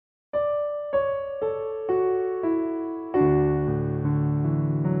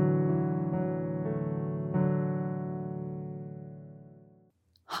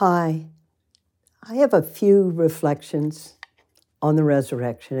Hi, I have a few reflections on the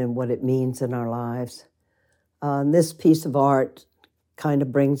resurrection and what it means in our lives. This piece of art kind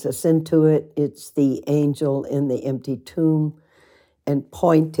of brings us into it. It's the angel in the empty tomb and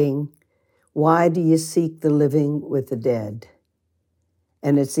pointing, why do you seek the living with the dead?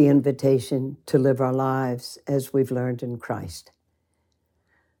 And it's the invitation to live our lives as we've learned in Christ.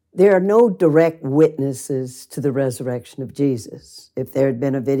 There are no direct witnesses to the resurrection of Jesus. If there had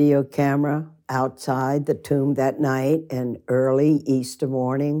been a video camera outside the tomb that night and early Easter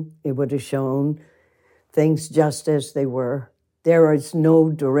morning, it would have shown things just as they were. There is no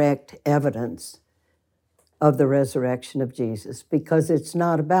direct evidence of the resurrection of Jesus because it's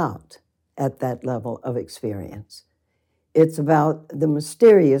not about at that level of experience. It's about the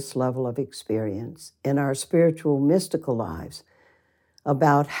mysterious level of experience in our spiritual, mystical lives,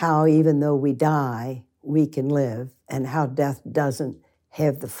 about how even though we die, we can live, and how death doesn't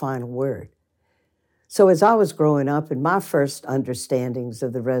have the final word. So as I was growing up, and my first understandings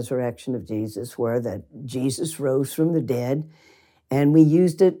of the resurrection of Jesus were that Jesus rose from the dead, and we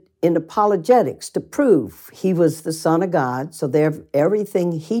used it in apologetics to prove he was the Son of God, so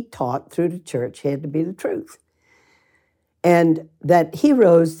everything he taught through the church had to be the truth. And that he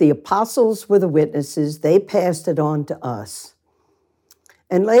rose, the apostles were the witnesses, they passed it on to us.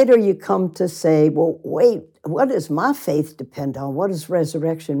 And later you come to say, well, wait, what does my faith depend on? What does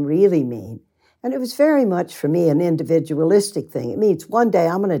resurrection really mean? And it was very much for me an individualistic thing. It means one day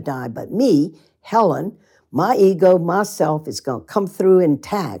I'm going to die, but me, Helen, my ego, myself is going to come through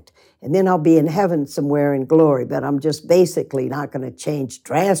intact, and then I'll be in heaven somewhere in glory, but I'm just basically not going to change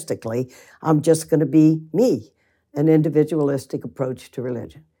drastically. I'm just going to be me, an individualistic approach to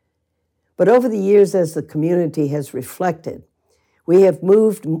religion. But over the years, as the community has reflected, we have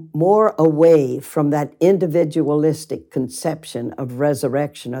moved more away from that individualistic conception of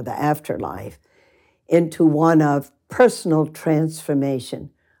resurrection or the afterlife into one of personal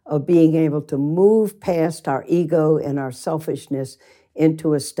transformation, of being able to move past our ego and our selfishness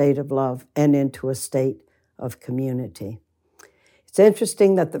into a state of love and into a state of community. It's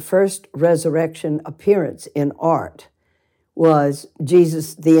interesting that the first resurrection appearance in art was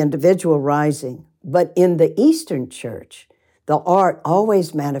Jesus, the individual, rising. But in the Eastern Church, the art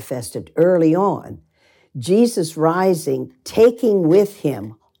always manifested early on Jesus rising, taking with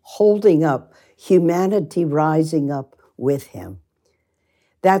him, holding up, humanity rising up with him.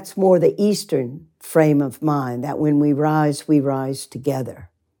 That's more the Eastern frame of mind, that when we rise together.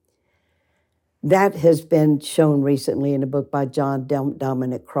 That has been shown recently in a book by John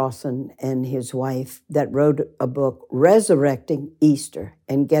Dominic Crossan and his wife that wrote a book, Resurrecting Easter,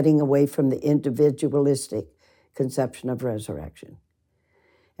 and getting away from the individualistic conception of resurrection.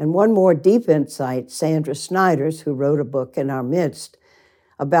 And one more deep insight, Sandra Snyder's, who wrote a book in our midst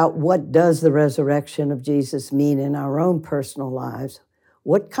about what does the resurrection of Jesus mean in our own personal lives.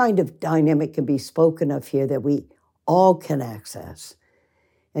 What kind of dynamic can be spoken of here that we all can access?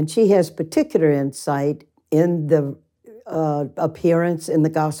 And she has particular insight in the appearance in the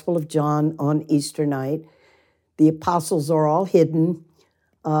Gospel of John on Easter night. The apostles are all hidden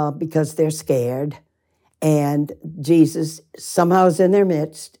because they're scared. And Jesus somehow is in their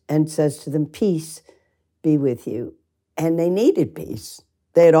midst and says to them, peace be with you. And they needed peace.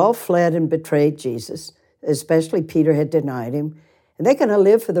 They had all fled and betrayed Jesus, especially Peter had denied him. And they're going to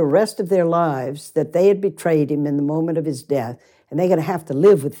live for the rest of their lives that they had betrayed him in the moment of his death. And they're going to have to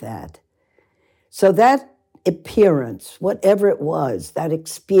live with that. So that appearance, whatever it was, that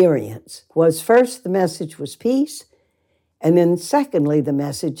experience, was first the message was peace. And then secondly, the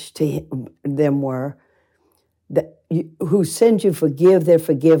message to them were, that who sins you forgive, they're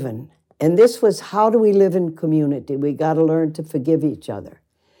forgiven. And this was, how do we live in community? We got to learn to forgive each other.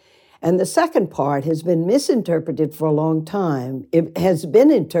 And the second part has been misinterpreted for a long time. It has been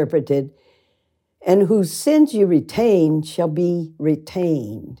interpreted, and whose sins you retain shall be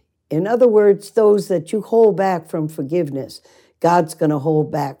retained. In other words, those that you hold back from forgiveness, God's going to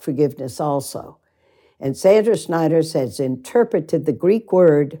hold back forgiveness also. And Sandra Snyder has interpreted the Greek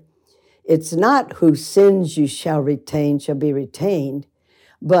word, it's not whose sins you shall retain shall be retained,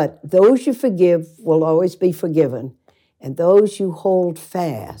 but those you forgive will always be forgiven, and those you hold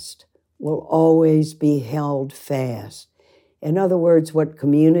fast will always be held fast. In other words, what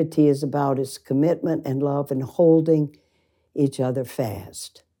community is about is commitment and love and holding each other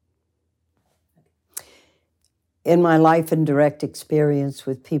fast. In my life and direct experience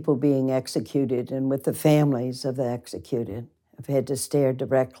with people being executed and with the families of the executed, I've had to stare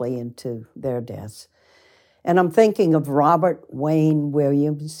directly into their deaths. And I'm thinking of Robert Wayne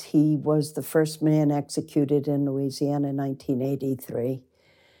Williams. He was the first man executed in Louisiana in 1983.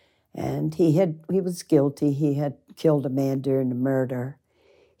 And he was guilty. He had killed a man during the murder.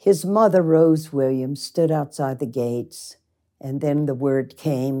 His mother, Rose Williams, stood outside the gates, and then the word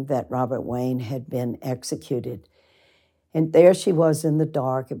came that Robert Wayne had been executed. And there she was in the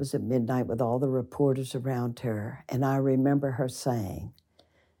dark. It was at midnight with all the reporters around her. And I remember her saying,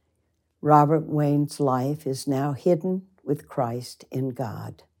 "Robert Wayne's life is now hidden with Christ in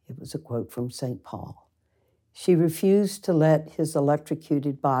God." It was a quote from St. Paul. She refused to let his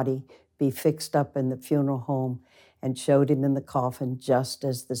electrocuted body be fixed up in the funeral home and showed him in the coffin just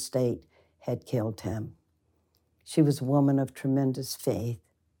as the state had killed him. She was a woman of tremendous faith.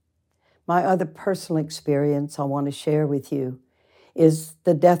 My other personal experience I want to share with you is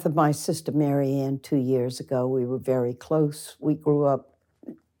the death of my sister Mary Ann 2 years ago. We were very close. We grew up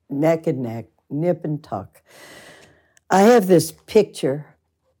neck and neck, nip and tuck. I have this picture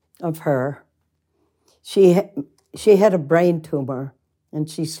of her. She had a brain tumor, and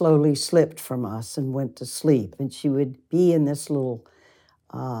she slowly slipped from us and went to sleep. And she would be in this little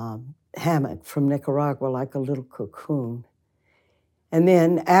hammock from Nicaragua, like a little cocoon. And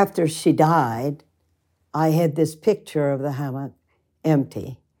then after she died, I had this picture of the hammock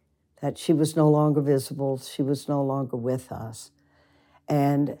empty, that she was no longer visible, she was no longer with us.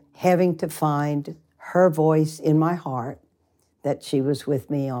 And having to find her voice in my heart, that she was with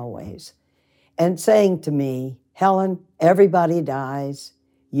me always. And saying to me, "Helen, everybody dies.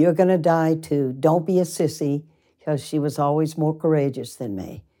 You're going to die too. Don't be a sissy," because she was always more courageous than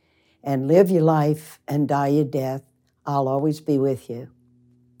me. "And live your life and die your death. I'll always be with you."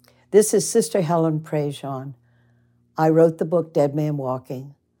 This is Sister Helen Prejean. I wrote the book Dead Man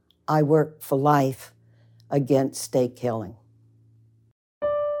Walking. I work for life against state killing.